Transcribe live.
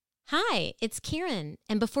Hi, it's Karen.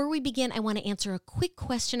 And before we begin, I want to answer a quick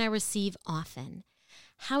question I receive often.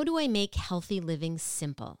 How do I make healthy living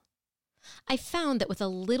simple? I found that with a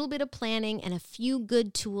little bit of planning and a few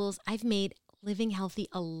good tools, I've made living healthy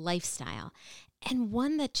a lifestyle, and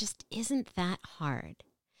one that just isn't that hard.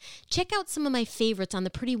 Check out some of my favorites on the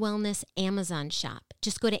Pretty Wellness Amazon shop.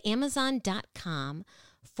 Just go to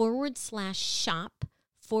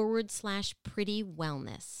amazon.com/shop/pretty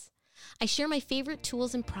wellness. I share my favorite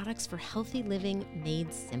tools and products for healthy living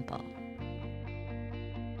made simple.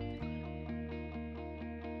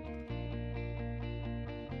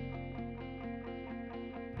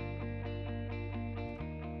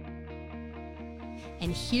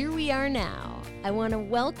 And here we are now. I want to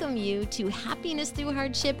welcome you to Happiness Through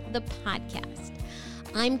Hardship, the podcast.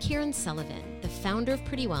 I'm Karen Sullivan, the founder of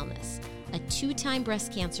Pretty Wellness, a 2-time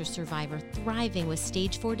breast cancer survivor thriving with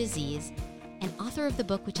stage 4 disease, and author of the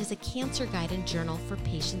book, which is a cancer guide and journal for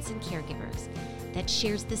patients and caregivers that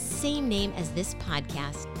shares the same name as this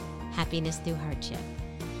podcast, Happiness Through Hardship.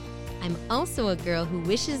 I'm also a girl who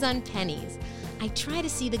wishes on pennies. I try to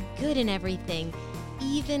see the good in everything,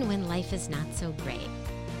 even when life is not so great.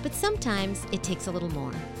 But sometimes it takes a little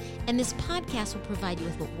more. And this podcast will provide you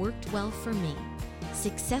with what worked well for me.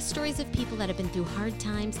 Success stories of people that have been through hard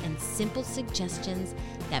times and simple suggestions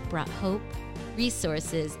that brought hope,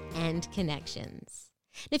 resources, and connections.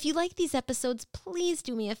 And if you like these episodes, please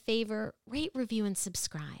do me a favor, rate, review, and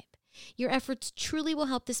subscribe. Your efforts truly will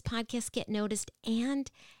help this podcast get noticed and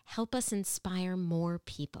help us inspire more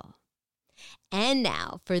people. And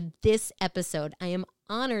now, for this episode, I am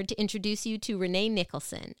honored to introduce you to Renee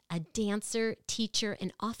Nicholson, a dancer, teacher,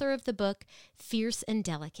 and author of the book, Fierce and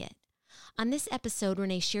Delicate. On this episode,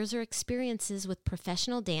 Renee shares her experiences with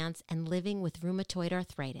professional dance and living with rheumatoid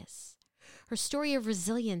arthritis. Her story of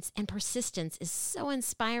resilience and persistence is so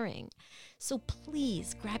inspiring. So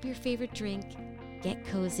please grab your favorite drink, get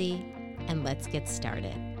cozy, and let's get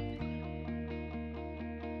started.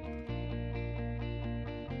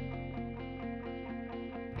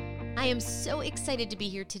 I am so excited to be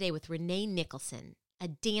here today with Renee Nicholson, a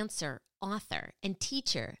dancer, author, and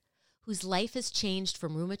teacher whose life has changed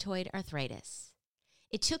from rheumatoid arthritis.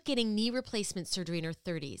 It took getting knee replacement surgery in her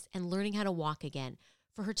 30s and learning how to walk again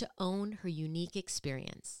for her to own her unique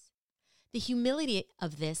experience. The humility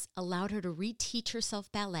of this allowed her to reteach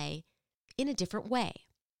herself ballet in a different way.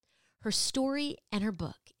 Her story and her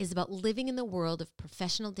book is about living in the world of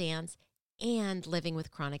professional dance and living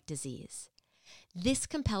with chronic disease. This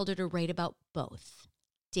compelled her to write about both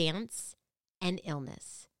dance and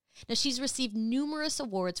illness. Now, she's received numerous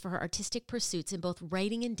awards for her artistic pursuits in both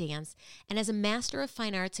writing and dance, and as a Master of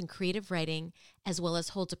Fine Arts in Creative Writing, as well as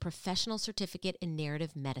holds a professional certificate in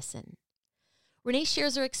narrative medicine. Renee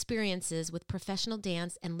shares her experiences with professional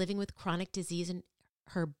dance and living with chronic disease in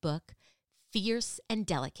her book, Fierce and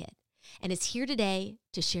Delicate, and is here today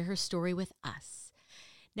to share her story with us.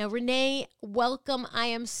 Now, Renee, welcome. I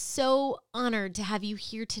am so honored to have you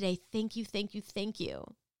here today. Thank you, thank you, thank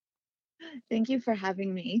you. Thank you for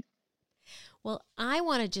having me. Well, I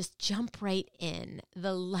want to just jump right in.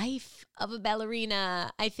 The life of a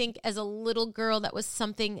ballerina. I think as a little girl, that was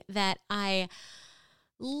something that I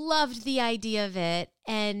loved the idea of it.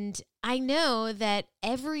 And I know that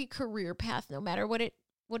every career path, no matter what it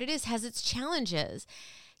is, has its challenges.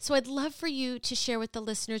 So I'd love for you to share with the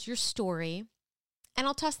listeners your story, and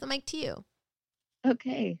I'll toss the mic to you.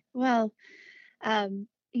 Okay. Well,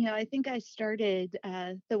 I think I started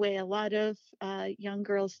the way a lot of young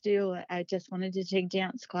girls do. I just wanted to take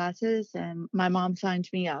dance classes, and my mom signed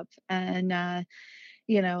me up. And, I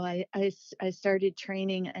started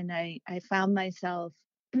training, and I found myself,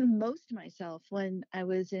 myself, when I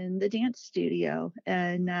was in the dance studio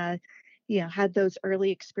and, had those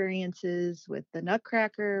early experiences with the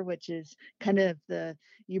Nutcracker, which is kind of the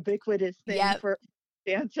ubiquitous thing for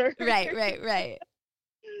dancer. Right.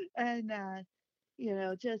 And,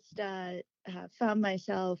 just found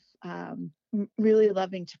myself really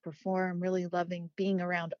loving to perform, really loving being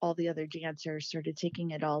around all the other dancers, started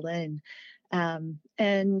taking it all in.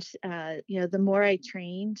 The more I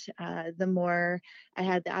trained, the more I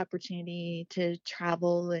had the opportunity to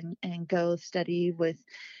travel and go study with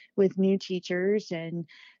new teachers. And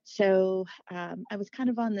so I was kind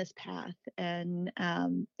of on this path and,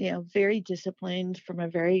 very disciplined from a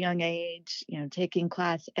very young age, taking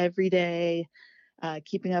class every day,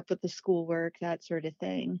 keeping up with the schoolwork, that sort of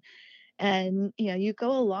thing. And, you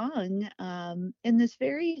go along in this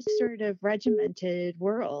very sort of regimented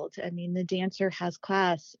world. I mean, the dancer has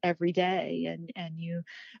class every day and your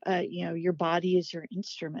body is your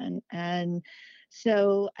instrument. And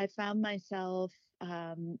so I found myself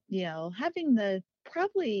having the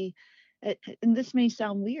probably, and this may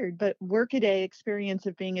sound weird, but workaday experience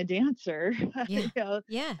of being a dancer. Yeah.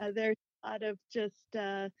 Yeah. There's a lot of just,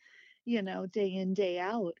 day in, day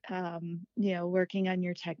out, working on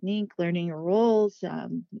your technique, learning your roles,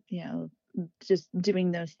 just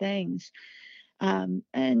doing those things. And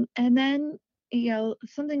then,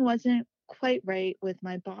 something wasn't quite right with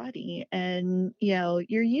my body. And, you're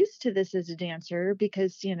used to this as a dancer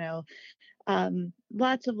because,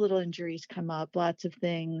 lots of little injuries come up, lots of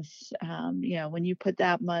things. When you put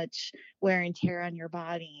that much wear and tear on your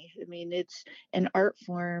body, I mean, it's an art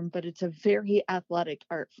form, but it's a very athletic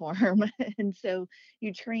art form. And so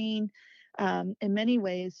you train in many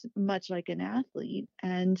ways much like an athlete.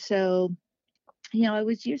 And so, I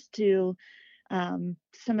was used to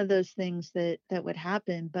some of those things that would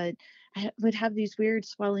happen, but I would have these weird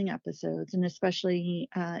swelling episodes, and especially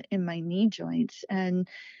in my knee joints. And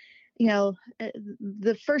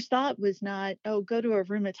the first thought was not, oh, go to a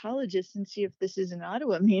rheumatologist and see if this is an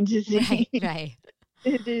autoimmune disease. Right. Right.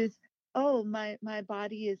 It is, oh, my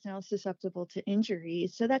body is now susceptible to injury.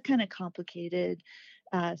 So that kind of complicated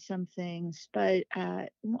some things. But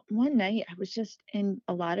one night I was just in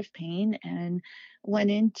a lot of pain and went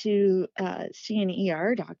in to see an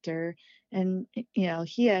ER doctor. And,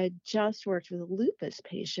 he had just worked with a lupus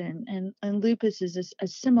patient, and lupus is a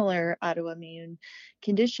similar autoimmune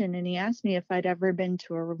condition. And he asked me if I'd ever been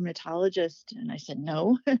to a rheumatologist. And I said,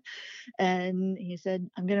 no. And he said,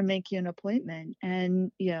 I'm going to make you an appointment.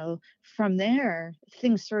 And, from there,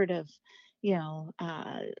 things sort of,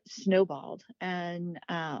 snowballed. And,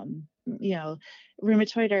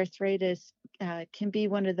 rheumatoid arthritis can be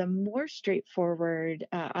one of the more straightforward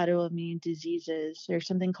autoimmune diseases. There's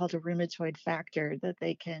something called a rheumatoid factor that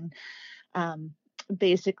they can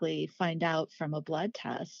basically find out from a blood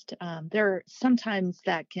test. There sometimes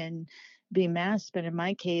that can be masked, but in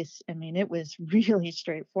my case, I mean, it was really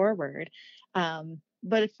straightforward.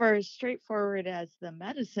 But for as straightforward as the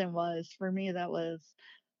medicine was, for me, that was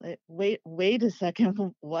like, wait a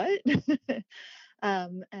second, what?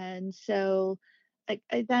 And so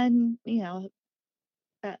I then,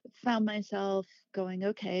 found myself going,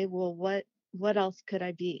 okay, well, what else could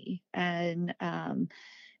I be? And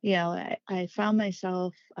I found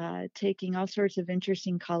myself taking all sorts of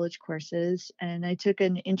interesting college courses, and I took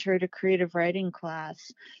an intro to creative writing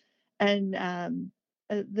class. And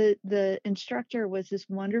the instructor was this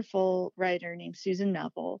wonderful writer named Susan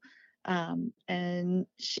Neville. And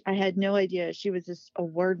I had no idea she was this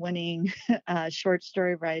award-winning short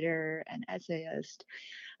story writer and essayist.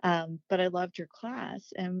 But I loved her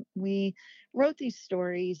class, and we wrote these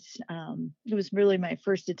stories. It was really my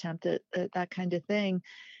first attempt at that kind of thing.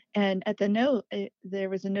 And at the note, there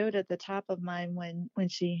was a note at the top of mine when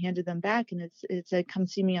she handed them back, and it said, "Come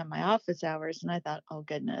see me on my office hours." And I thought, "Oh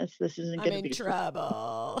goodness, this isn't I'm going to in be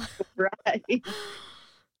trouble. right."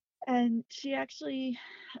 And she actually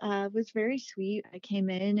was very sweet. I came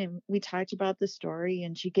in and we talked about the story,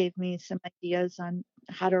 and she gave me some ideas on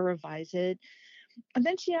how to revise it. And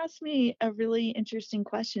then she asked me a really interesting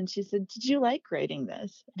question. She said, "Did you like writing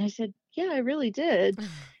this?" And I said, "Yeah, I really did."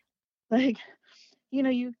 Like,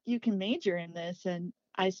 you can major in this. And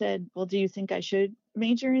I said, "Well, do you think I should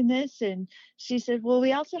major in this?" And she said, "Well,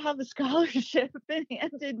 we also have a scholarship," and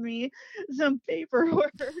handed me some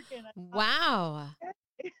paperwork. And I thought, Wow.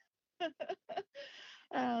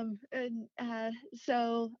 and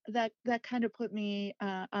so that kind of put me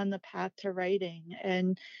on the path to writing.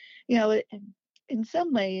 And in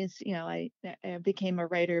some ways, I became a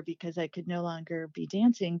writer because I could no longer be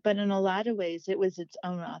dancing, but in a lot of ways it was its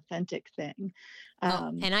own authentic thing. Oh,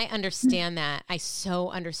 um, and I understand that. I so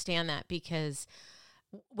understand that because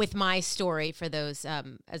with my story, for those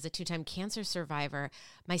as a two-time cancer survivor,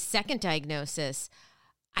 my second diagnosis,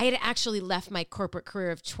 I had actually left my corporate career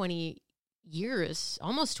of 20 years,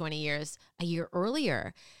 almost 20 years, a year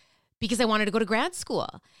earlier because I wanted to go to grad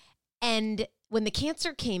school. And when the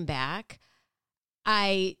cancer came back,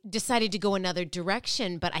 I decided to go another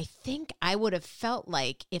direction. But I think I would have felt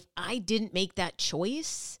like if I didn't make that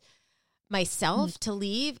choice myself to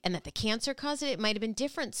leave and that the cancer caused it, it might have been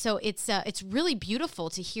different. So it's really beautiful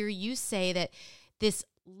to hear you say that this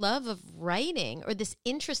love of writing or this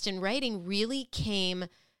interest in writing really came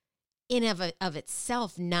in of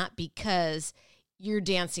itself, not because your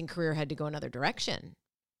dancing career had to go another direction.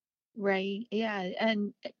 right, yeah.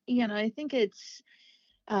 And I think it's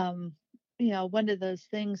one of those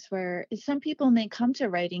things where some people may come to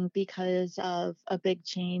writing because of a big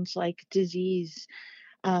change like disease.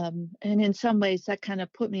 And in some ways that kind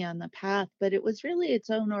of put me on the path, but it was really its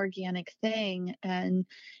own organic thing. And,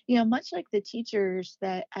 much like the teachers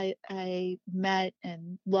that I met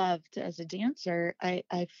and loved as a dancer,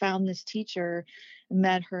 I found this teacher,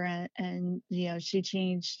 met her, and she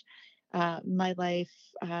changed my life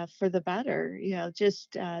for the better.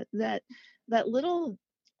 Just that little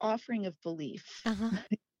offering of belief.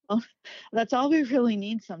 Uh-huh. That's all we really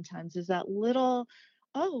need sometimes, is that little,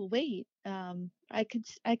 oh wait, I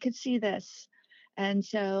could see this. And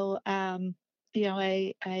so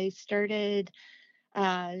I started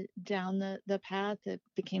down the path that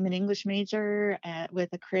became an English major with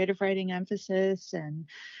a creative writing emphasis. And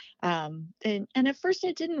at first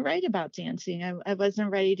I didn't write about dancing. I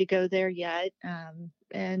wasn't ready to go there yet.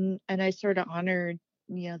 And I sort of honored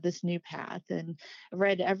this new path, and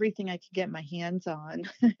read everything I could get my hands on.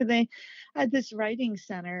 They had this writing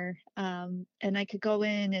center, and I could go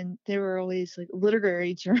in, and there were always like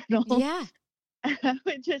literary journals. Yeah. I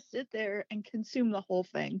would just sit there and consume the whole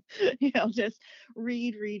thing, just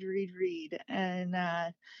read, read, read, read. And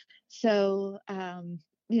so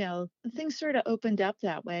things sort of opened up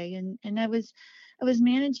that way. And I was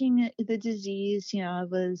managing the disease. I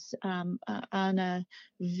was on a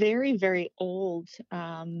very, very old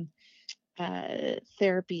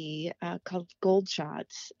therapy called gold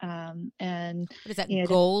shots. And What is that? you know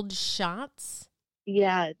Gold shots?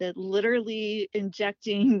 yeah, that literally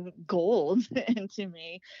injecting gold into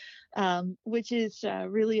me, which is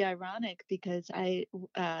really ironic, because I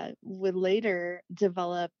would later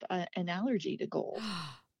develop an allergy to gold.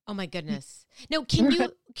 Oh my goodness. Now, can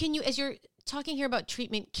you, as you're talking here about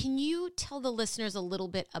treatment, can you tell the listeners a little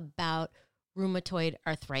bit about rheumatoid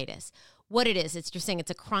arthritis? What it is? You're saying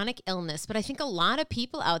it's a chronic illness, but I think a lot of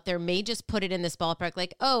people out there may just put it in this ballpark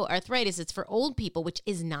like, oh, arthritis, it's for old people, which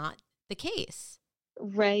is not the case.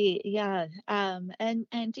 Right, yeah.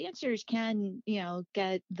 And dancers can,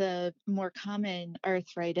 get the more common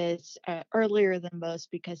arthritis earlier than most,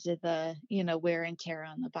 because of the, wear and tear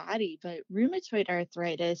on the body. But rheumatoid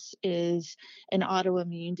arthritis is an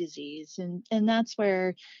autoimmune disease, and that's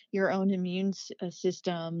where your own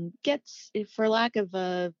system gets, for lack of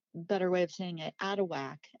a better way of saying it, out of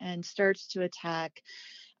whack, and starts to attack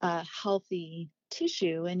healthy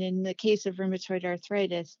tissue. And in the case of rheumatoid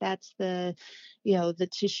arthritis, that's the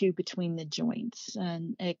tissue between the joints,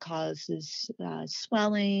 and it causes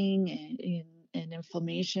swelling and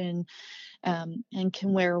inflammation, and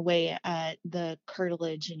can wear away at the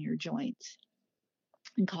cartilage in your joints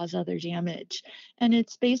and cause other damage. And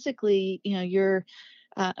it's basically, your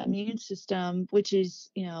immune system, which is,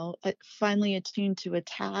 finally attuned to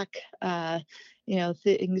attack,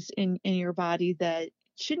 things in your body that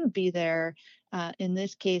shouldn't be there. In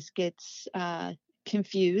this case, gets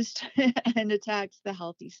confused and attacks the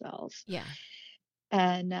healthy cells. Yeah.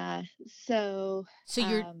 And so,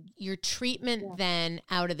 So your treatment yeah. then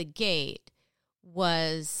out of the gate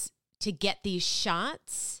was to get these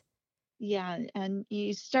shots? Yeah, and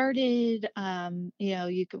you started,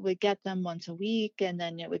 would get them once a week, and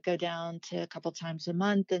then it would go down to a couple times a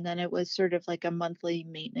month, and then it was sort of like a monthly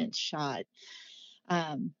maintenance shot.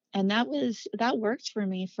 And that worked for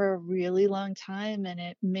me for a really long time, and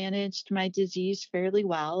it managed my disease fairly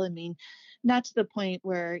well. I mean, not to the point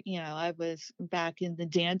where, I was back in the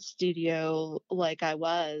dance studio like I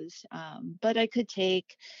was, but I could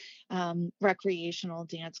take recreational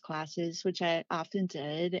dance classes, which I often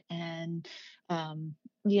did. And,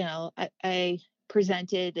 I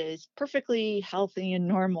presented as perfectly healthy and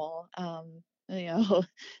normal,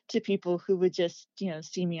 to people who would just,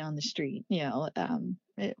 see me on the street.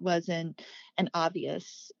 It wasn't an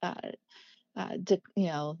obvious,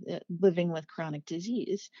 living with chronic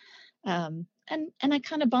disease. And I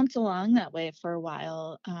kind of bumped along that way for a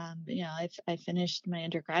while. I finished my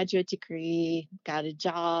undergraduate degree, got a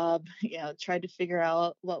job, tried to figure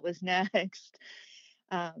out what was next.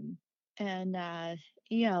 Um, and,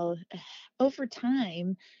 you know, over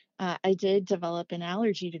time, I did develop an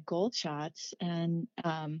allergy to gold shots, and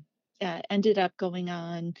ended up going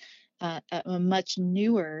on a much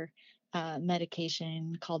newer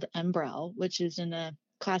medication called Enbrel, which is in a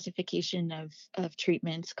classification of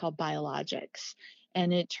treatments called biologics.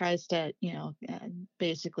 And it tries to,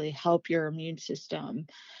 basically help your immune system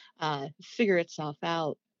figure itself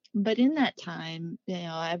out. But in that time,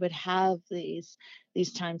 I would have these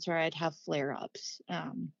times where I'd have flare-ups.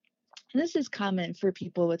 And this is common for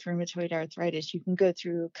people with rheumatoid arthritis. You can go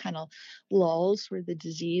through kind of lulls where the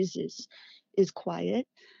disease is quiet.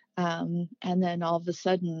 And then all of a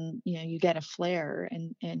sudden, you get a flare,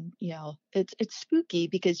 and it's spooky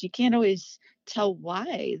because you can't always tell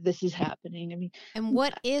why this is happening. I mean, And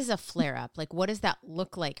what is a flare up? Like, what does that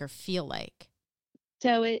look like or feel like?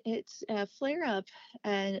 so it's a flare up,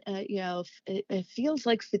 and it feels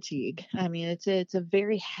like fatigue. I mean, it's a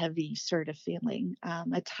very heavy sort of feeling,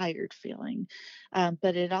 a tired feeling,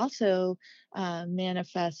 but it also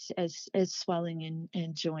manifests as swelling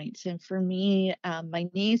in joints. And for me, my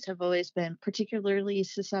knees have always been particularly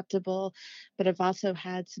susceptible, but I've also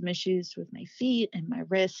had some issues with my feet and my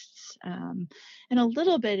wrists, and a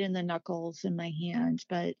little bit in the knuckles in my hand,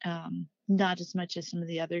 but not as much as some of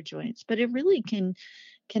the other joints. But it really can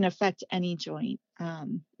affect any joint.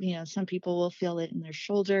 Some people will feel it in their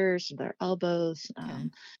shoulders, their elbows.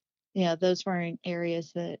 Okay. Those weren't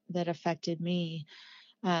areas that affected me.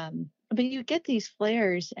 But you get these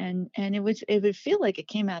flares, and it would feel like it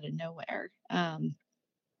came out of nowhere.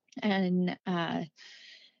 And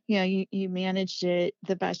you managed it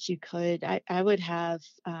the best you could. I would have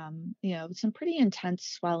some pretty intense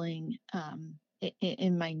swelling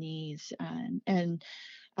in my knees, and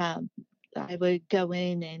um, I would go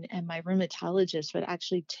in, and my rheumatologist would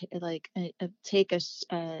actually take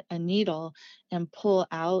a needle and pull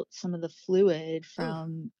out some of the fluid Ooh.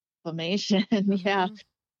 from inflammation. Yeah, Mm-hmm.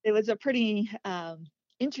 it was a pretty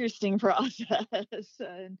interesting process.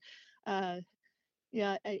 And uh,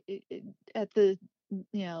 yeah, at the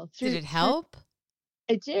Did it help?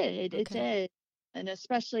 it Okay. did. And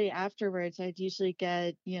especially afterwards, I'd usually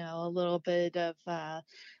get, a little bit of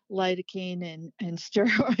lidocaine and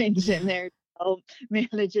steroids in Yeah. there to help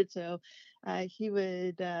manage it. So he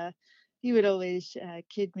would always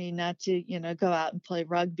kid me not to, go out and play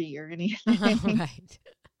rugby or anything. Right.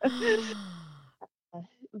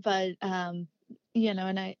 But and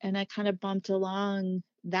I kind of bumped along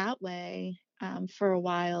that way for a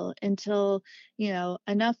while until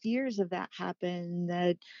enough years of that happened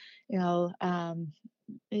that you know um,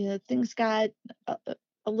 things got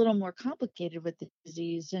a little more complicated with the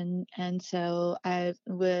disease, and so I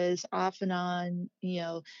was off and on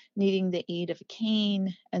needing the aid of a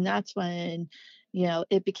cane, and that's when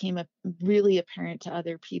it became really apparent to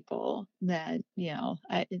other people that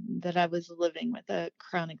I was living with a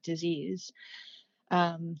chronic disease.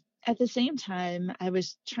 um, at the same time, I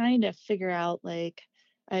was trying to figure out, like,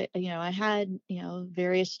 I had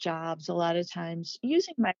various jobs, a lot of times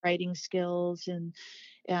using my writing skills, and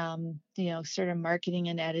sort of marketing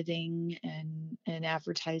and editing and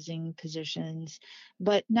advertising positions,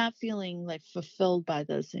 but not feeling like fulfilled by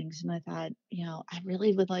those things. And I thought, I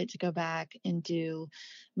really would like to go back and do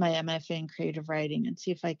my MFA in creative writing and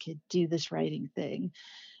see if I could do this writing thing.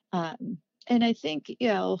 Um, and I think,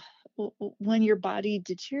 when your body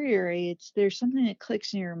deteriorates, there's something that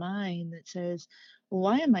clicks in your mind that says,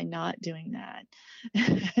 why am I not doing that?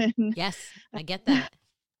 And Yes, I get that.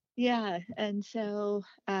 yeah. And so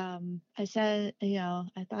I said, I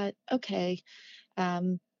thought, okay.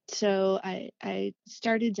 Um, so I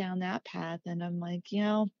started down that path, and I'm like,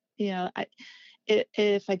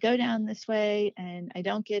 if I go down this way and I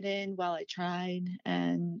don't get in while I tried,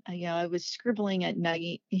 and I was scribbling at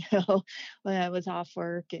night, when I was off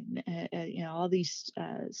work, and all these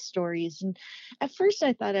stories. And at first,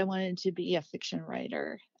 I thought I wanted to be a fiction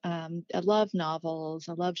writer. I love novels.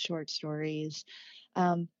 I love short stories.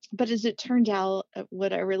 But as it turned out,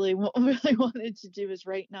 what I really really wanted to do is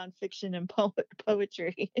write nonfiction and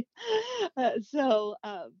poetry. So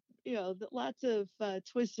lots of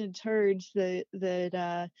twists and turns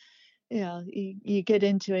that you get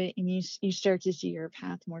into it, and you start to see your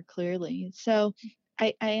path more clearly. So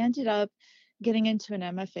I ended up getting into an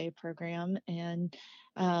MFA program, and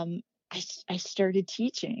um, I started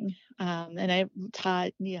teaching, and I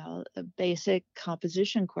taught basic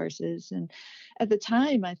composition courses. And at the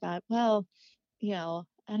time, I thought, well,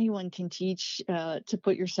 anyone can teach to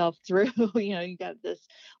put yourself through. You got this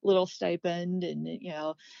little stipend, and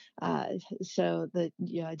uh, so that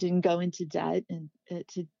I didn't go into debt, and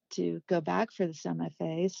to go back for this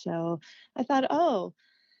MFA. So I thought, oh,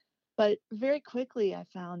 but very quickly I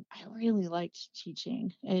found I really liked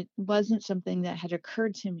teaching. It wasn't something that had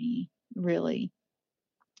occurred to me really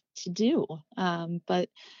to do. But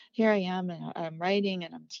here I am, and I'm writing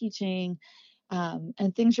and I'm teaching,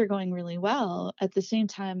 and things are going really well. At the same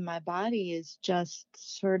time, my body is just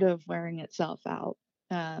sort of wearing itself out.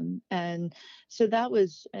 And so that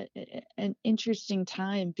was an interesting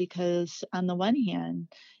time, because on the one hand,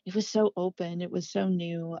 it was so open, it was so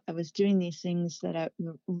new. I was doing these things that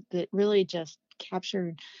really just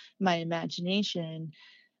captured my imagination,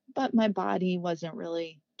 but my body wasn't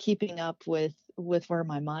really keeping up with where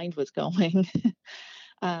my mind was going.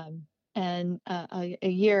 And a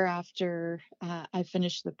year after I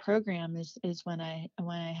finished the program is when I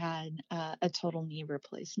had a total knee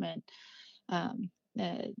replacement.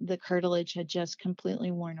 The cartilage had just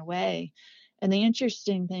completely worn away, and the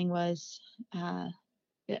interesting thing was, uh,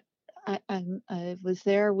 I was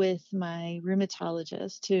there with my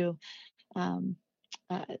rheumatologist who, um,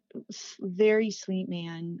 uh, very sweet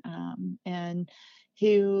man, and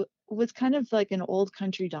who was kind of like an old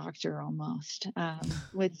country doctor almost.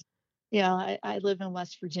 With, I live in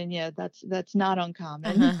West Virginia. That's not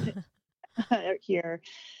uncommon Uh-huh. here,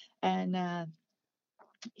 and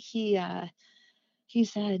he. He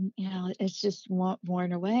said, it's just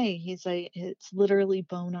worn away. He's like, it's literally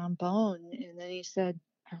bone on bone. And then he said,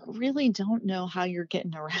 I really don't know how you're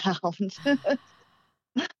getting around.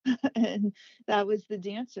 And that was the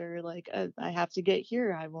dancer. Like, I have to get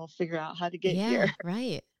here. I will figure out how to get here. Yeah,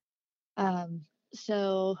 right. Um,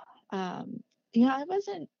 so, I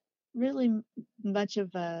wasn't really much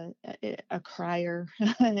of a crier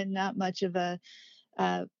and not much of uh,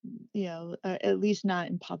 at least not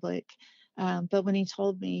in public. But when he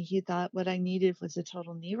told me he thought what I needed was a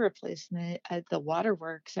total knee replacement at the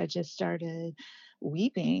waterworks, I just started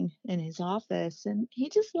weeping in his office, and he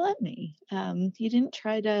just let me. He did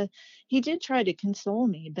try to console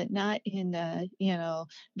me, but not in a,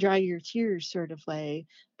 dry your tears sort of way,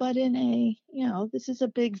 but in a, this is a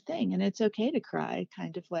big thing and it's okay to cry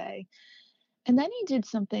kind of way. And then he did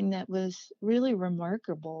something that was really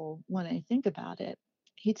remarkable when I think about it.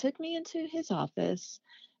 He took me into his office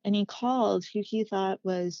and he called who he thought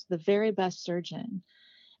was the very best surgeon.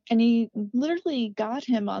 And he literally got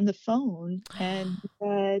him on the phone and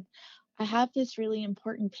said, I have this really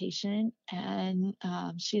important patient, and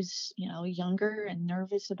she's, younger and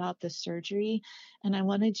nervous about the surgery. And I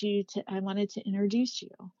wanted to introduce you.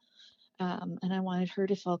 And I wanted her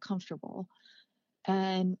to feel comfortable.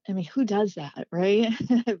 And I mean, who does that, right?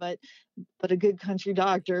 but a good country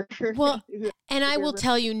doctor. Well, and I will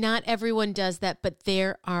tell you, not everyone does that, but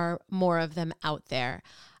there are more of them out there.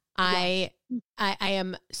 Yes. I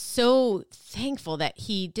am so thankful that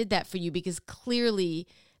he did that for you, because clearly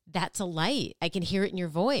that's a light. I can hear it in your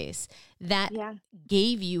voice. That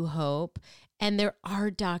gave you hope. And there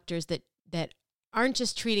are doctors that aren't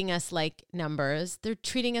just treating us like numbers. They're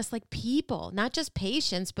treating us like people, not just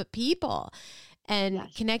patients, but people,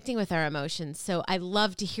 and connecting with our emotions. So I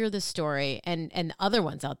love to hear the story, and other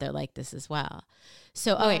ones out there like this as well.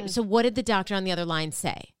 So, okay. So what did the doctor on the other line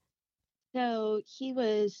say? So he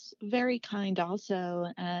was very kind also,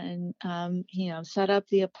 and, set up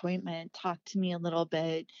the appointment, talked to me a little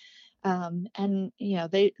bit. And,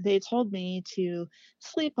 they told me to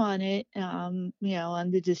sleep on it, on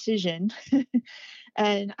the decision.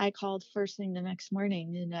 And I called first thing the next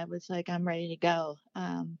morning and I was like, I'm ready to go.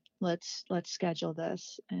 Let's schedule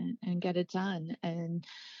this and get it done. And,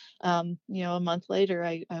 a month later,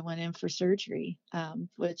 I went in for surgery,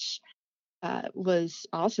 which was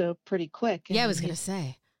also pretty quick. Yeah, I was going to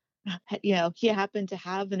say. He happened to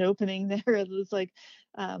have an opening there. It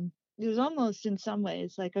was almost in some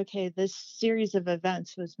ways like, okay, this series of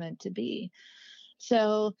events was meant to be.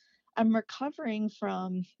 So I'm recovering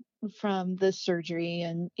from the surgery,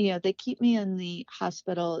 and they keep me in the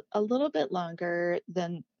hospital a little bit longer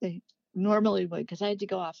than they normally would, because I had to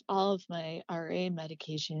go off all of my RA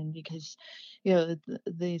medication because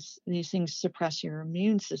these things suppress your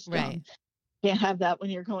immune system. Right. Can't have that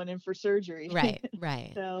when you're going in for surgery.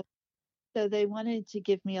 Right. So they wanted to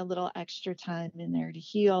give me a little extra time in there to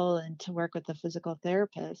heal and to work with the physical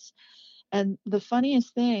therapist. And the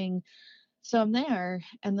funniest thing, so I'm there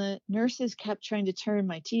and the nurses kept trying to turn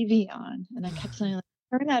my TV on, and I kept saying,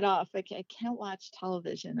 turn that off. I can't watch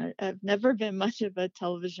television. I've never been much of a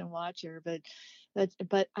television watcher,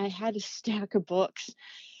 but I had a stack of books,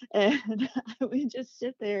 and I would just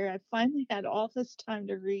sit there. I finally had all this time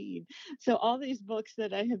to read. So all these books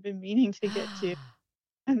that I have been meaning to get to,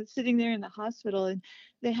 I'm sitting there in the hospital, and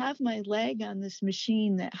they have my leg on this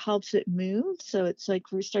machine that helps it move. So it's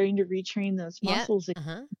like we're starting to retrain those muscles.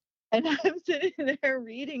 Uh-huh. And I'm sitting there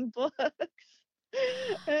reading books.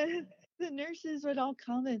 And the nurses would all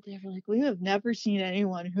comment. They were like, we have never seen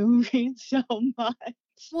anyone who reads so much.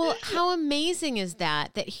 Well, how amazing is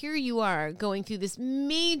that here you are going through this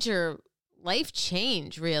major life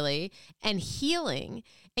change, really, and healing,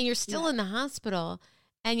 and you're still in the hospital,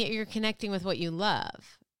 and yet you're connecting with what you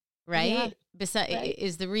love, right? Right.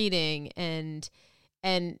 Is the reading, and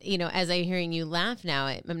as I'm hearing you laugh now,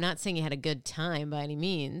 I'm not saying you had a good time by any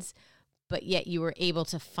means, but yet you were able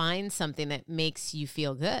to find something that makes you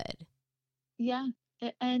feel good. Yeah.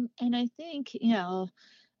 And I think,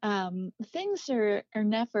 things are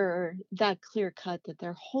never that clear cut that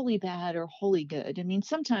they're wholly bad or wholly good. I mean,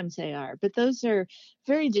 sometimes they are, but those are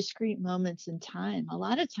very discrete moments in time. A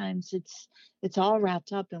lot of times it's all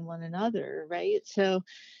wrapped up in one another, right? So,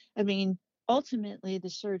 I mean, ultimately the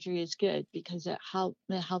surgery is good because it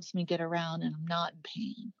helps me get around and I'm not in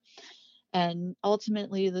pain. And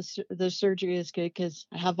ultimately the surgery is good because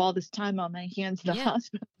I have all this time on my hands in the Yeah.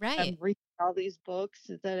 hospital. I'm Right. reading all these books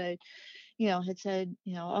that I had said,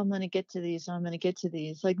 I'm going to get to these. I'm going to get to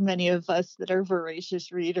these. Like many of us that are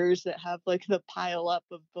voracious readers that have like the pile up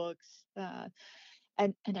of books.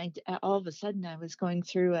 And all of a sudden I was going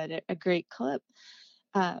through at a great clip.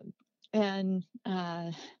 Um, and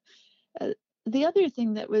uh, the other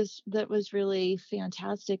thing that was really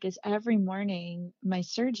fantastic is every morning my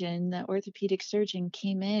surgeon, the orthopedic surgeon,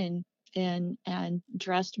 came in and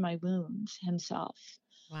dressed my wounds himself.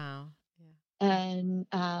 Wow. Yeah.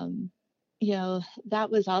 And that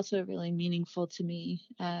was also really meaningful to me,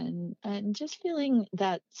 and just feeling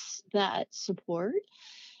that support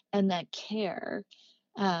and that care,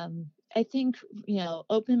 I think,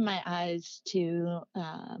 opened my eyes to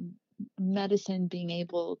medicine being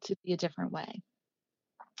able to be a different way.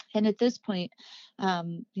 And at this point,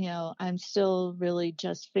 I'm still really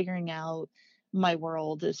just figuring out my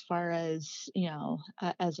world as far as,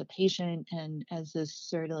 as a patient and as this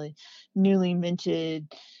sort of like newly minted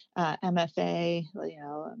MFA.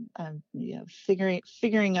 I'm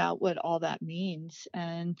figuring out what all that means.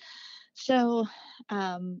 And so,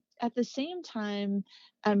 at the same time,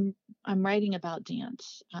 I'm I'm writing about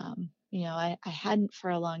dance. I hadn't for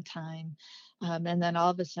a long time, and then all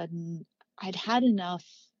of a sudden, I'd had enough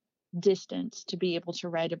distance to be able to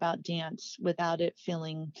write about dance without it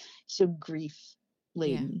feeling so grief Yeah.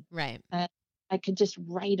 laden. Right. I could just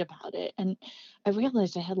write about it. And I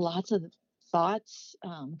realized I had lots of thoughts,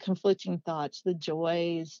 conflicting thoughts, the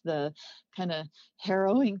joys, the kind of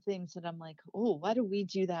harrowing things that I'm like, oh, why do we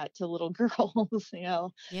do that to little girls?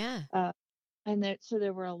 Yeah. Uh, so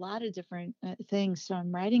there were a lot of different things. So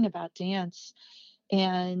I'm writing about dance,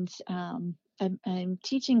 and I'm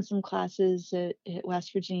teaching some classes at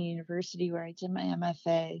West Virginia University where I did my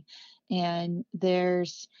MFA, and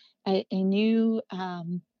there's a new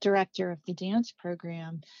director of the dance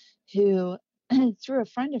program who, through a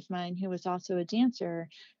friend of mine who was also a dancer,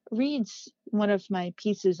 reads one of my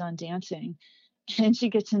pieces on dancing. And she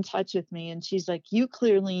gets in touch with me and she's like, you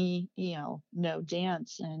clearly, know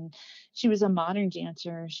dance. And she was a modern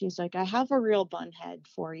dancer. She's like, I have a real bun head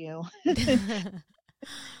for you.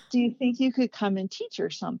 Do you think you could come and teach her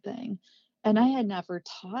something? And I had never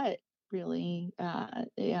taught really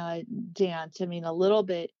dance. I mean, a little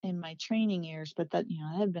bit in my training years, but that,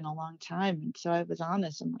 it had been a long time. And so I was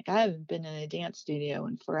honest. I'm like, I haven't been in a dance studio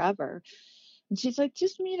in forever. And she's like,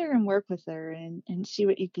 just meet her and work with her and see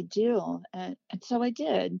what you could do. And so I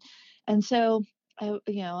did. And so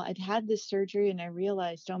I'd had this surgery and I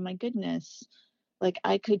realized, oh my goodness, like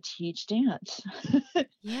I could teach dance.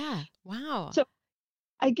 Yeah. Wow. So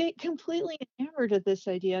I get completely enamored of this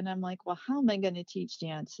idea, and I'm like, well, how am I going to teach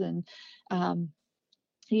dance? And um,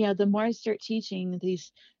 the more I start teaching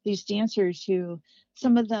these dancers who,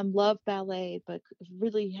 some of them love ballet, but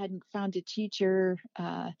really hadn't found a teacher,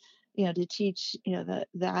 to teach,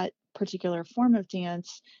 that particular form of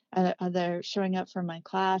dance. They're showing up for my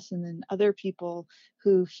class, and then other people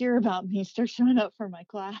who hear about me start showing up for my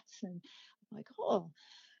class, and I'm like, oh,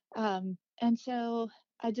 and so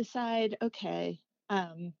I decide, okay,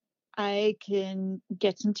 I can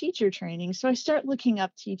get some teacher training. So I start looking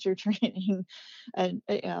up teacher training and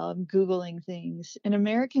Googling things. And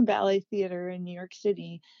American Ballet Theater in New York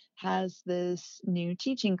City has this new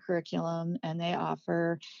teaching curriculum and they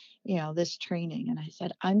offer, this training. And I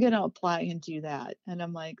said, I'm going to apply and do that. And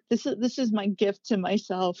I'm like, this is my gift to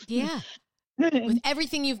myself. Yeah. With And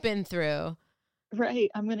everything you've been through. right.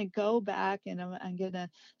 I'm going to go back and I'm going to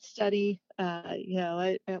study,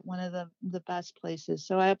 at one of the best places.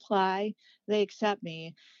 So I apply, they accept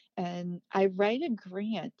me, and I write a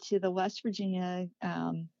grant to the West Virginia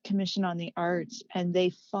Commission on the Arts, and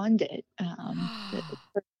they fund it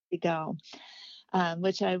for me to go,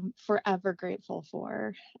 which I'm forever grateful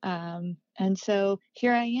for. And so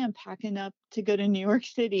here I am packing up to go to New York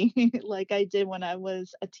City like I did when I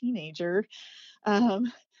was a teenager.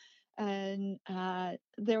 Um, and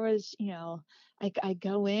there was, I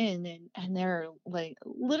go in and there are like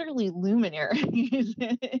literally luminaries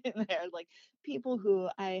in there, like people who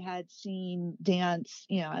I had seen dance,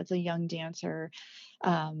 as a young dancer,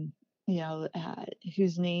 um,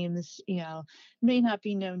 whose names, may not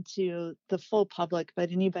be known to the full public,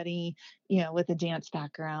 but anybody, with a dance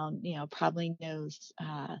background, probably knows,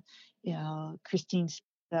 Christine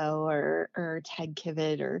Pico or Ted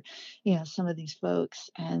Kivett or, some of these folks.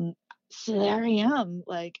 And so there I am,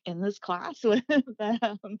 like in this class with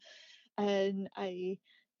them. And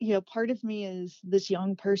part of me is this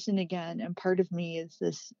young person again, and part of me is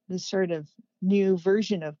this sort of new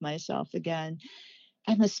version of myself again.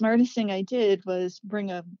 And the smartest thing I did was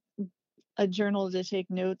bring a journal to take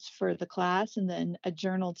notes for the class, and then a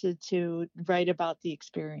journal to write about the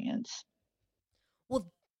experience.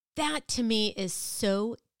 Well, that to me is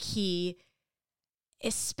so key,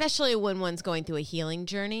 especially when one's going through a healing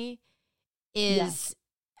journey, Yes.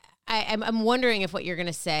 I'm wondering if what you're going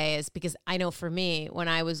to say is, because I know for me, when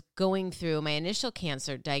I was going through my initial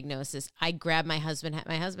cancer diagnosis, I grabbed my husband.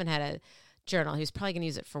 My husband had a journal. He was probably going to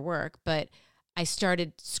use it for work, but I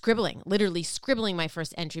started scribbling, literally scribbling my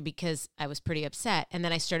first entry because I was pretty upset. And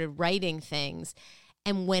then I started writing things.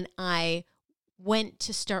 And when I went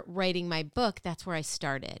to start writing my book, that's where I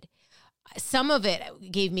started. Some of it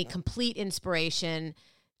gave me complete inspiration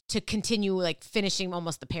to continue, like finishing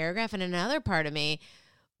almost the paragraph. And another part of me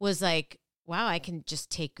was like, wow, I can just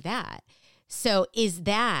take that. So was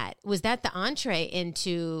that the entree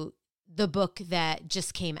into the book that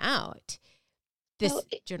just came out, this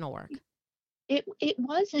journal work? It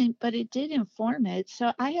wasn't, but it did inform it.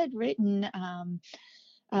 So I had written an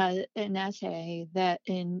essay that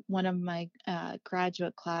in one of my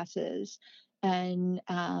graduate classes. And,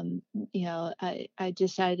 I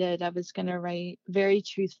decided I was going to write very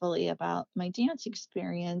truthfully about my dance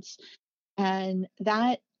experience. And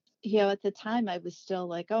that, at the time I was still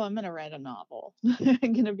like, oh, I'm going to write a novel.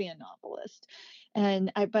 I'm going to be a novelist.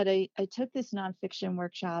 But I took this nonfiction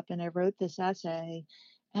workshop and I wrote this essay.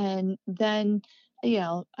 And then,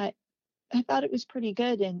 I thought it was pretty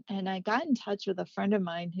good. And I got in touch with a friend of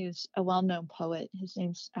mine who's a well-known poet. His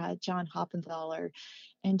name's John Hoppenthaler.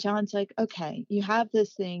 And John's like, okay, you have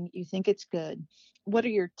this thing, you think it's good. What are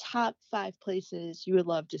your top 5 places you would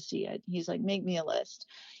love to see it? He's like, make me a list.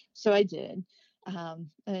 So I did.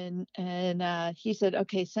 And he said,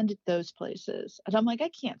 okay, send it those places. And I'm like, I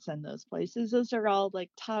can't send those places. Those are all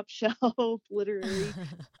like top shelf literary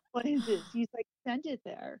places. He's like, send it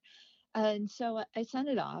there. And so I sent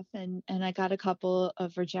it off, and I got a couple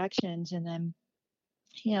of rejections. And then,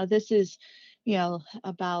 this is,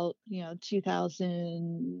 about,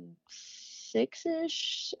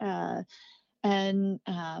 2006-ish. And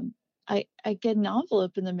I get an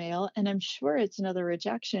envelope in the mail, and I'm sure it's another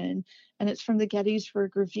rejection, and it's from the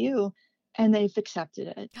Gettysburg Review, and they've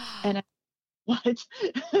accepted it. And I, what?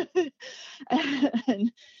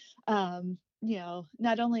 And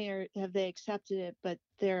not only have they accepted it, but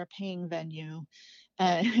they're a paying venue.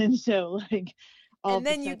 And so like all and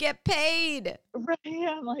then you get paid. Right.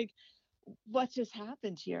 I'm like, what just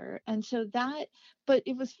happened here? And so but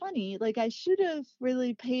it was funny. Like I should have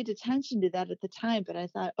really paid attention to that at the time, but I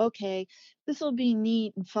thought, okay, this will be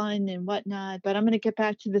neat and fun and whatnot, but I'm going to get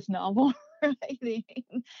back to this novel writing.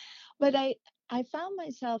 But I found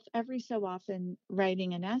myself every so often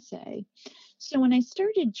writing an essay. So when I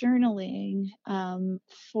started journaling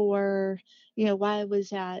for, while I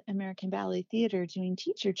was at American Ballet Theater doing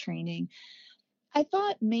teacher training, I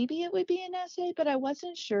thought maybe it would be an essay, but I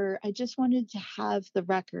wasn't sure. I just wanted to have the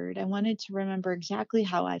record. I wanted to remember exactly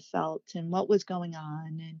how I felt and what was going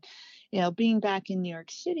on. And, being back in New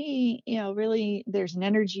York City, really there's an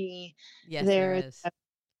energy there is. that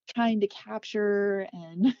I'm trying to capture.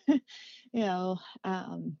 And,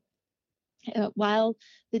 while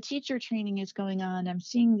the teacher training is going on, I'm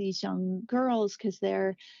seeing these young girls because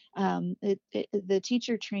the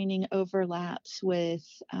teacher training overlaps with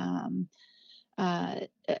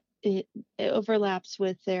it overlaps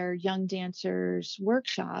with their young dancers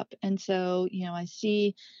workshop. And so, I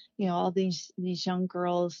see, all these young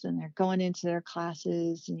girls, and they're going into their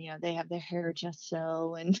classes, and, they have their hair just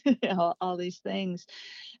so, and all these things.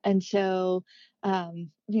 And so,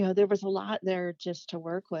 there was a lot there just to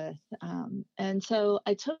work with. And so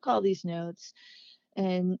I took all these notes,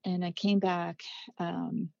 and I came back,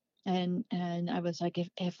 and I was like,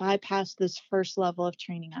 if I pass this first level of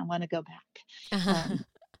training, I want to go back.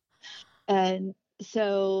 And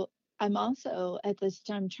so I'm also at this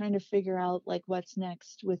time trying to figure out like what's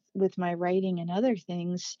next with my writing and other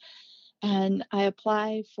things. And I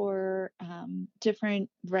apply for different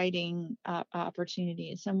writing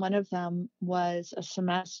opportunities. And one of them was a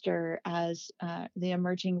semester as the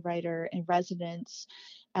emerging writer in residence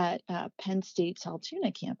at Penn State's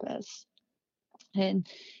Altoona campus. And,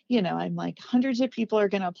 I'm like, hundreds of people are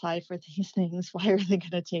going to apply for these things. Why are they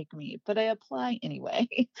going to take me? But I apply anyway,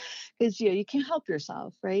 because, you can't help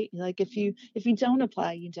yourself, right? Like if you don't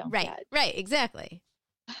apply, you don't get. Right. Exactly.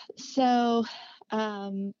 So,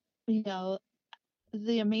 um, you know,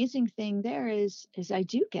 the amazing thing there is I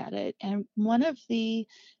do get it. And one of the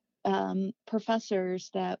professors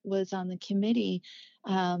that was on the committee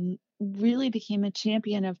really became a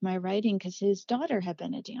champion of my writing because his daughter had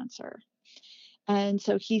been a dancer. And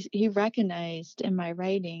so he recognized in my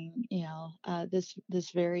writing,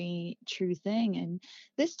 this very true thing. And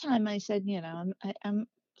this time I said, I'm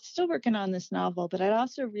still working on this novel, but I'd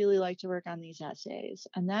also really like to work on these essays.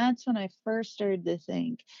 And that's when I first started to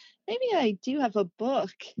think, maybe I do have a book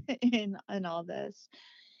in all this.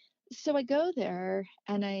 So I go there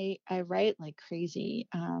and I write like crazy.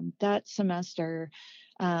 That semester,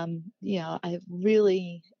 I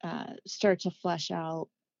really start to flesh out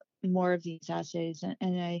more of these essays,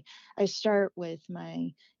 and I start with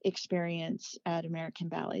my experience at American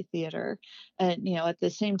Ballet Theater. And at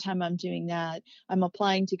the same time I'm doing that, I'm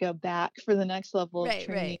applying to go back for the next level of Right,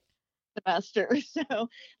 training right. semester. So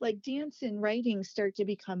like dance and writing start to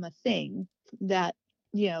become a thing that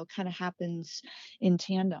kind of happens in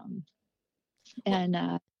tandem. Well,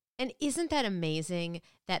 And and isn't that amazing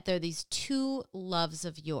that there are these two loves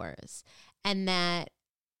of yours, and that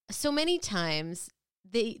so many times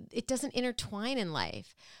it doesn't intertwine in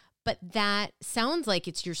life, but that sounds like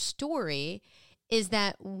it's your story, is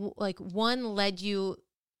that like one led you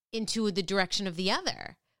into the direction of the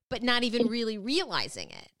other, but not even it, really realizing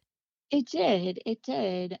it. it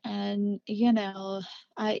did. And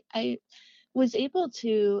I was able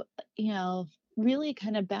to, really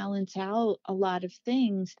kind of balance out a lot of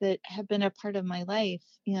things that have been a part of my life.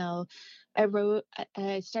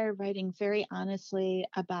 I started writing very honestly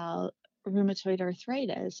about rheumatoid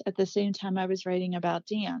arthritis at the same time I was writing about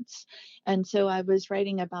dance. And so I was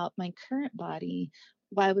writing about my current body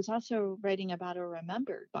while I was also writing about a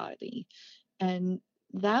remembered body. And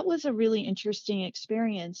that was a really interesting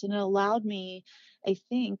experience. And it allowed me, I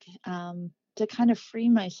think, to kind of free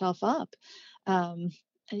myself up, um,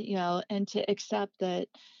 and to accept that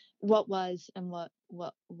what was and what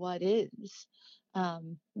is.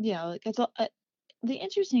 Because the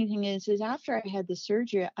interesting thing is after I had the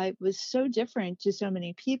surgery, I was so different to so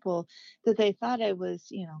many people that they thought I was,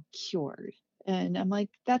 cured. And I'm like,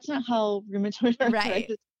 that's not how rheumatoid Right.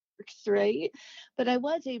 arthritis works, right? But I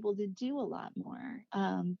was able to do a lot more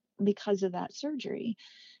because of that surgery.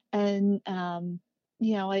 And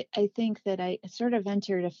I think that I sort of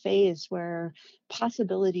entered a phase where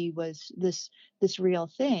possibility was this real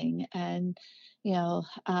thing. And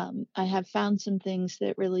I have found some things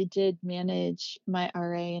that really did manage my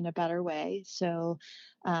RA in a better way. So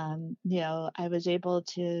I was able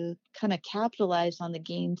to kind of capitalize on the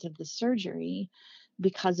gains of the surgery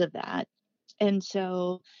because of that. And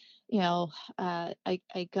so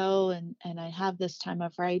I go and I have this time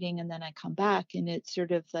of writing, and then I come back, and it's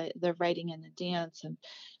sort of the writing and the dance. And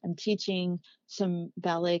I'm teaching some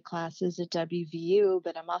ballet classes at WVU,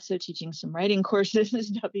 but I'm also teaching some writing courses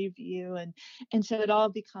at WVU. And so it all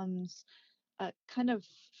becomes a kind of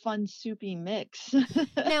fun, soupy mix.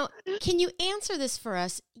 Now, can you answer this for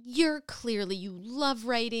us? You love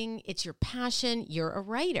writing, it's your passion, you're a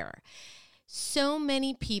writer. So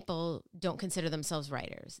many people don't consider themselves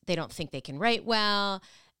writers. They don't think they can write well.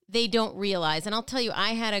 They don't realize. And I'll tell you, I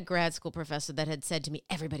had a grad school professor that had said to me,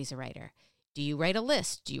 everybody's a writer. Do you write a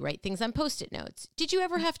list? Do you write things on Post-it notes? Did you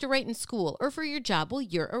ever have to write in school or for your job? Well,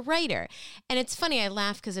 you're a writer. And it's funny, I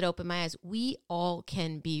laugh because it opened my eyes. We all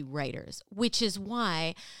can be writers, which is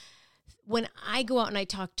why when I go out and I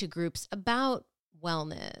talk to groups about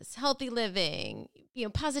wellness, healthy living,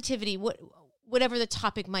 positivity, whatever the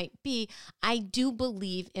topic might be, I do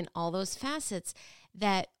believe in all those facets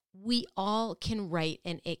that we all can write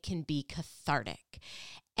and it can be cathartic.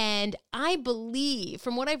 And I believe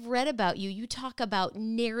from what I've read about you, you talk about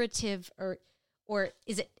narrative or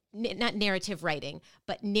is it not narrative writing,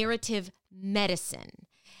 but narrative medicine.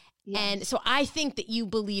 And Yes. so I think that you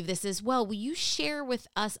believe this as well. Will you share with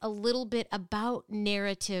us a little bit about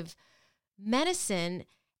narrative medicine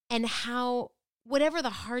and how, whatever the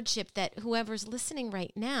hardship that whoever's listening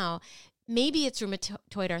right now, maybe it's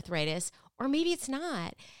rheumatoid arthritis or maybe it's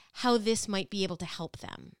not, how this might be able to help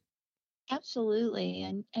them?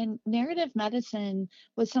 Absolutely. And narrative medicine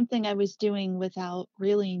was something I was doing without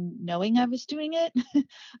really knowing I was doing it.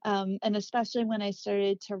 And especially when I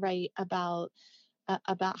started to write about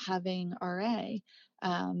having RA.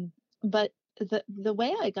 Um, but the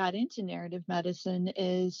way I got into narrative medicine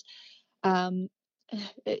is um,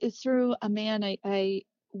 it's through a man I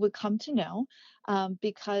would come to know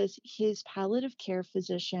because his palliative care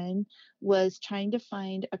physician was trying to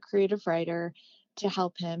find a creative writer to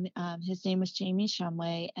help him. His name was Jamie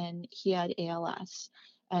Shumway, and he had ALS,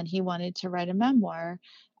 and he wanted to write a memoir.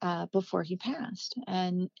 before he passed.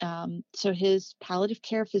 And so his palliative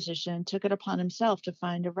care physician took it upon himself to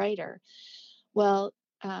find a writer. Well,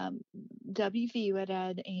 WVU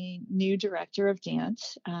had a new director of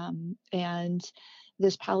dance, and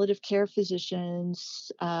this palliative care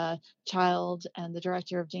physician's child and the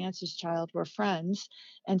director of dance's child were friends.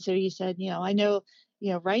 And so he said, I know,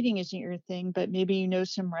 writing isn't your thing, but maybe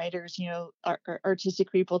some writers,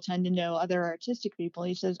 artistic people tend to know other artistic people.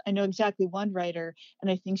 He says, I know exactly one writer, and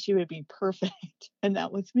I think she would be perfect. And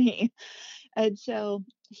that was me. And so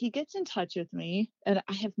he gets in touch with me, and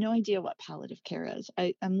I have no idea what palliative care is.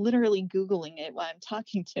 I'm literally Googling it while I'm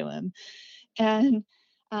talking to him. And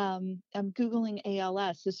I'm Googling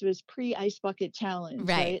ALS. This was pre-Ice Bucket Challenge,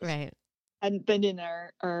 right? Right. Hadn't been in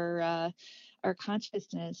our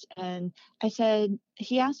consciousness. And I said,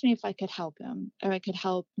 he asked me if I could help him or I could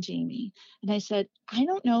help Jamie. And I said, I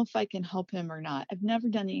don't know if I can help him or not. I've never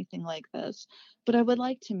done anything like this, but I would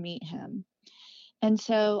like to meet him. And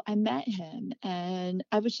so I met him, and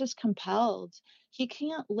I was just compelled. He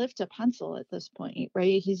can't lift a pencil at this point,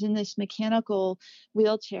 right? He's in this mechanical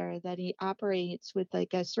wheelchair that he operates with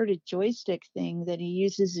like a sort of joystick thing that he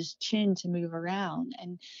uses his chin to move around.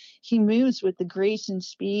 And he moves with the grace and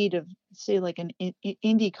speed of, say, like an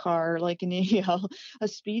Indy car, like a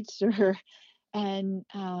speedster. And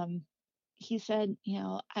he said,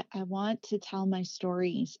 I want to tell my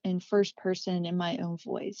stories in first person in my own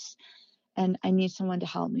voice. And I need someone to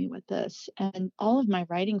help me with this. And all of my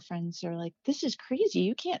writing friends are like, this is crazy.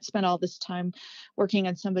 You can't spend all this time working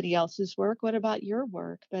on somebody else's work. What about your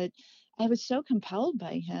work? But I was so compelled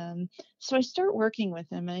by him. So I start working with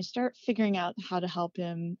him, and I start figuring out how to help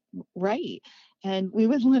him write. And we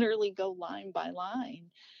would literally go line by line.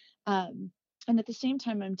 And at the same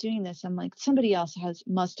time I'm doing this, I'm like, somebody else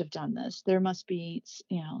must have done this. There must be,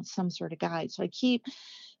 some sort of guide. So I keep,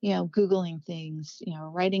 Googling things,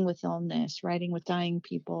 writing with illness, writing with dying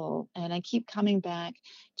people. And I keep coming back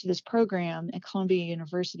to this program at Columbia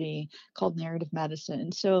University called Narrative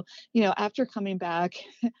Medicine. So, after coming back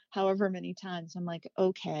however many times, I'm like,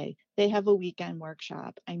 okay, they have a weekend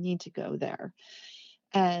workshop. I need to go there.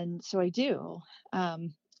 And so I do.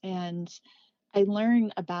 And I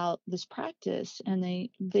learn about this practice, and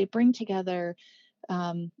they bring together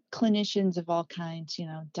clinicians of all kinds,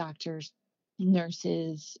 doctors,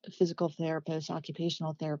 nurses, physical therapists,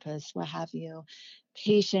 occupational therapists, what have you,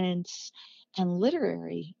 patients, and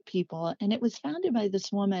literary people. And it was founded by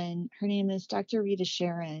this woman. Her name is Dr. Rita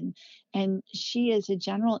Sharon, and she is a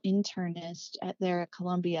general internist there at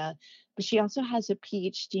Columbia, but she also has a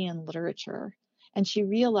PhD in literature. And she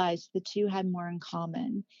realized the two had more in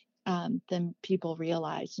common than people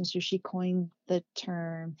realize. And so she coined the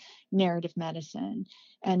term narrative medicine,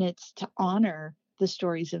 and it's to honor the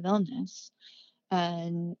stories of illness.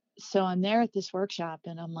 And so I'm there at this workshop,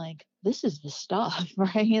 and I'm like, this is the stuff,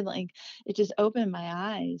 right? Like, it just opened my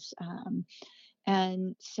eyes.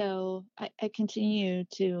 And so I continue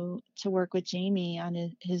to work with Jamie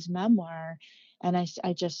on his memoir, and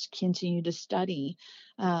I just continue to study.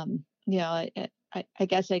 I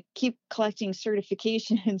guess I keep collecting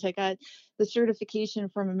certifications. I got the certification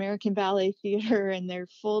from American Ballet Theater and their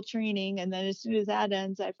full training. And then as soon as that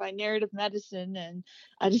ends, I find narrative medicine, and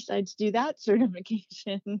I decide to do that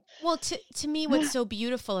certification. Well, to me, what's so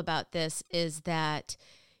beautiful about this is that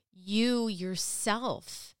you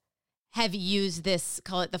yourself have used this,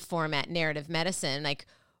 call it the format narrative medicine, like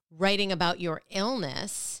writing about your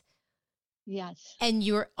illness. Yes. And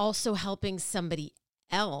you're also helping somebody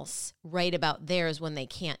else write about theirs when they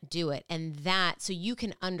can't do it. And so you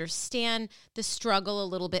can understand the struggle a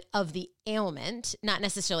little bit of the ailment, not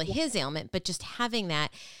necessarily his ailment, but just having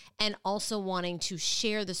that, and also wanting to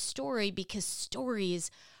share the story, because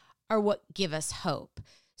stories are what give us hope.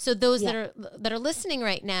 So those that are listening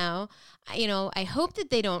right now, I hope that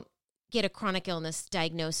they don't get a chronic illness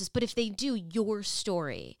diagnosis, but if they do, your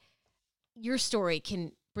story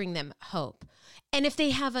can bring them hope. And if they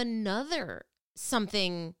have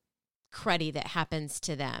something cruddy that happens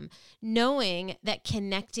to them, knowing that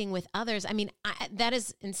connecting with others, that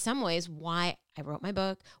is in some ways why I wrote my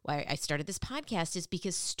book, why I started this podcast, is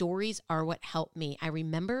because stories are what helped me. I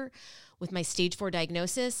remember with my stage 4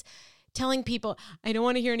 diagnosis, telling people, I don't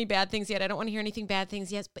want to hear any bad things yet. I don't want to hear anything bad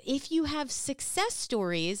things yet. But if you have success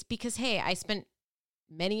stories, because, hey, I spent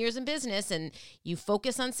many years in business and you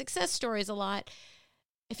focus on success stories a lot.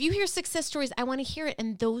 If you hear success stories, I want to hear it.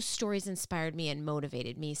 And those stories inspired me and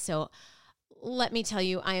motivated me. So let me tell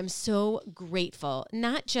you, I am so grateful,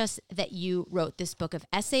 not just that you wrote this book of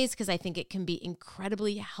essays, because I think it can be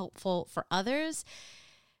incredibly helpful for others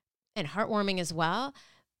and heartwarming as well,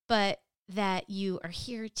 but that you are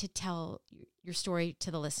here to tell your story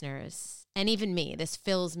to the listeners. And even me, this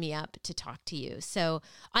fills me up to talk to you. So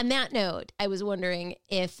on that note, I was wondering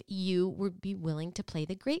if you would be willing to play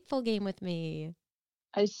the Grateful game with me.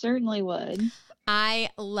 I certainly would. I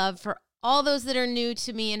love, for all those that are new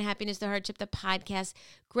to me and Happiness Through Hardship, the podcast,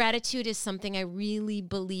 gratitude is something I really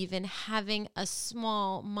believe in. Having a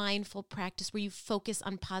small mindful practice where you focus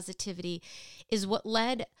on positivity is what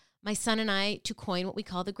led my son and I to coin what we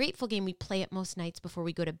call the Grateful game. We play it most nights before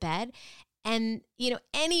we go to bed. And, you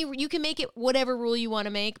can make it whatever rule you want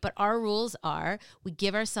to make, but our rules are we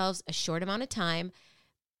give ourselves a short amount of time,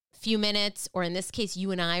 few minutes, or in this case,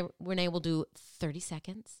 you and I, Renee, will do 30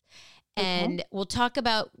 seconds. And we'll talk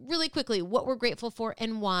about really quickly what we're grateful for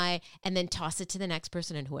and why, and then toss it to the next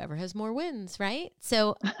person, and whoever has more wins, right?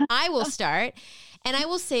 So I will start. And I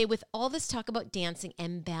will say, with all this talk about dancing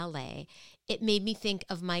and ballet, it made me think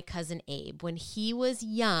of my cousin Abe. When he was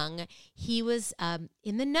young, he was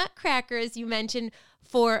in the Nutcracker, as you mentioned,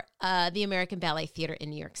 for the American Ballet Theater in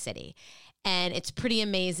New York City. And it's pretty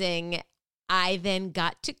amazing. I then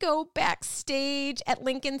got to go backstage at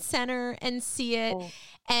Lincoln Center and see it. Oh.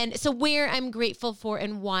 And so where I'm grateful for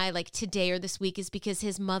and why, like today or this week, is because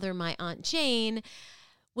his mother, my Aunt Jane,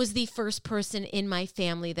 was the first person in my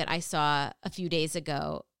family that I saw a few days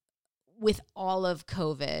ago with all of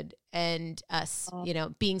COVID and us,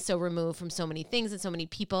 being so removed from so many things and so many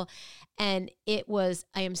people. And I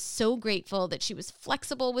am so grateful that she was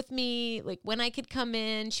flexible with me. Like when I could come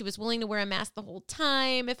in, she was willing to wear a mask the whole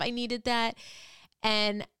time if I needed that.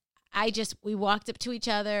 And we walked up to each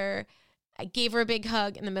other. I gave her a big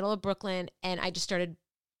hug in the middle of Brooklyn, and I just started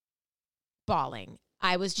bawling.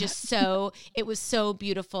 I was just it was so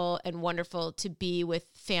beautiful and wonderful to be with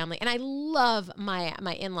family. And I love my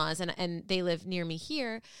in-laws, and they live near me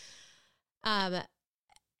here. I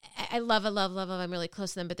love. I'm really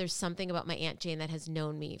close to them, but there's something about my Aunt Jane that has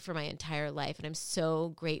known me for my entire life. And I'm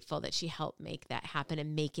so grateful that she helped make that happen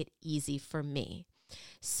and make it easy for me.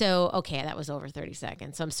 So, okay, that was over 30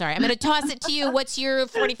 seconds. So I'm sorry. I'm going to toss it to you. What's your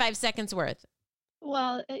 45 seconds worth?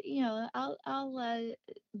 Well, I'll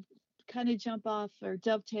kind of jump off or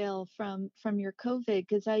dovetail from your COVID,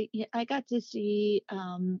 because I got to see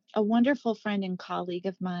a wonderful friend and colleague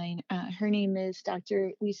of mine. Her name is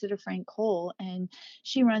Dr. Lisa DeFrank Cole, and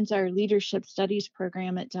she runs our leadership studies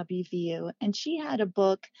program at WVU. And she had a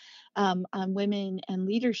book on women and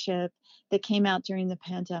leadership that came out during the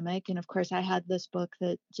pandemic. And of course, I had this book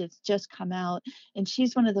that just come out. And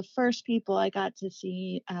she's one of the first people I got to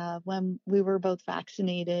see when we were both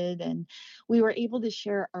vaccinated, and we were able to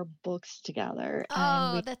share our books together.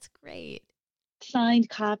 Oh, that's great. Signed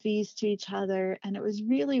copies to each other. And it was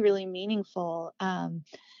really, really meaningful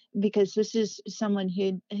because this is someone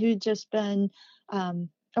who'd just been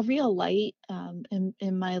a real light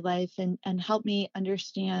in my life and helped me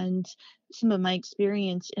understand some of my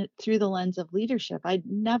experience through the lens of leadership. I'd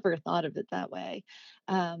never thought of it that way.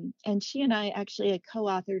 And she and I actually had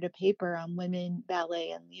co-authored a paper on women,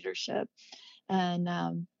 ballet, and leadership.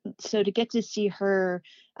 And so to get to see her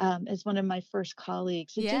as one of my first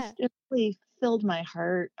colleagues, it really filled my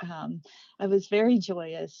heart. I was very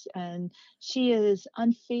joyous, and she is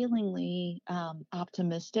unfailingly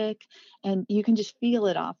optimistic, and you can just feel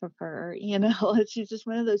it off of her. She's just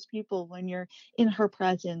one of those people, when you're in her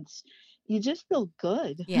presence, you just feel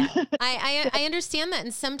good. Yeah, I understand that.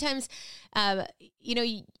 And sometimes,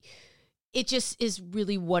 it just is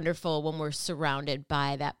really wonderful when we're surrounded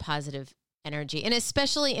by that positive energy, and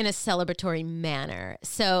especially in a celebratory manner.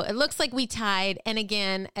 So it looks like we tied. And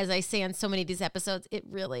again, as I say on so many of these episodes, it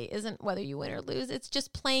really isn't whether you win or lose. It's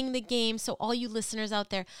just playing the game. So all you listeners out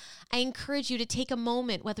there, I encourage you to take a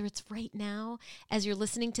moment, whether it's right now as you're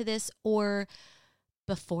listening to this or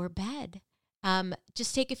before bed.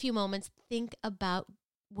 Just take a few moments, think about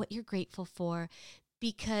what you're grateful for,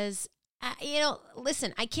 because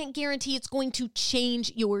listen, I can't guarantee it's going to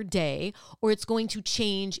change your day or it's going to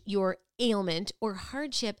change your ailment or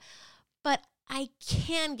hardship, but I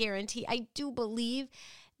can guarantee, I do believe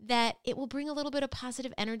that it will bring a little bit of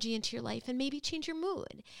positive energy into your life and maybe change your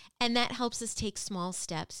mood. And that helps us take small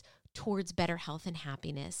steps towards better health and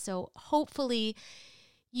happiness. So hopefully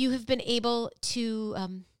you have been able to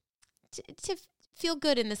feel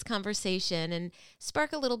good in this conversation and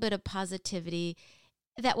spark a little bit of positivity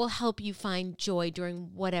that will help you find joy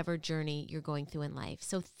during whatever journey you're going through in life.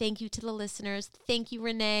 So thank you to the listeners. Thank you,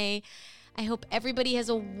 Renee. I hope everybody has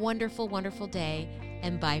a wonderful, wonderful day,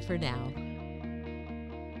 and bye for now.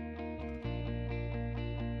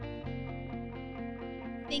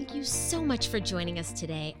 Thank you so much for joining us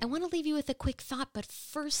today. I want to leave you with a quick thought, but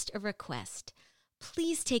first a request.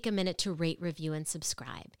 please take a minute to rate, review, and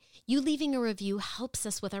subscribe. You leaving a review helps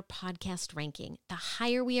us with our podcast ranking. The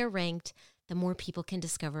higher we are ranked, the more people can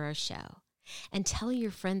discover our show. And tell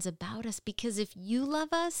your friends about us, because if you love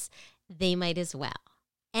us, they might as well.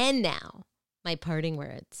 And now, my parting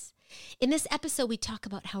words. In this episode, we talk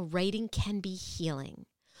about how writing can be healing.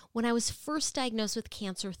 When I was first diagnosed with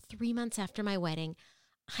cancer 3 months after my wedding,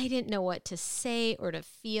 I didn't know what to say or to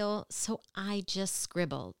feel, so I just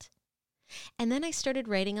scribbled. And then I started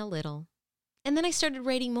writing a little. And then I started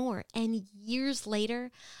writing more. And years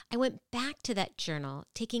later, I went back to that journal,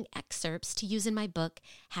 taking excerpts to use in my book,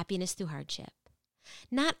 Happiness Through Hardship.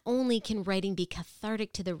 Not only can writing be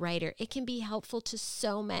cathartic to the writer, it can be helpful to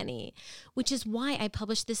so many, which is why I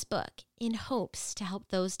published this book, in hopes to help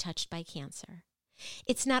those touched by cancer.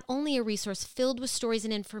 It's not only a resource filled with stories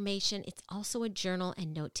and information, it's also a journal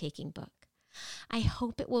and note-taking book. I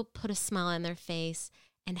hope it will put a smile on their face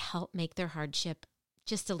and help make their hardship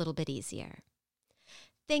just a little bit easier.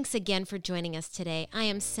 Thanks again for joining us today. I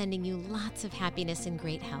am sending you lots of happiness and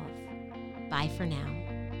great health. Bye for now.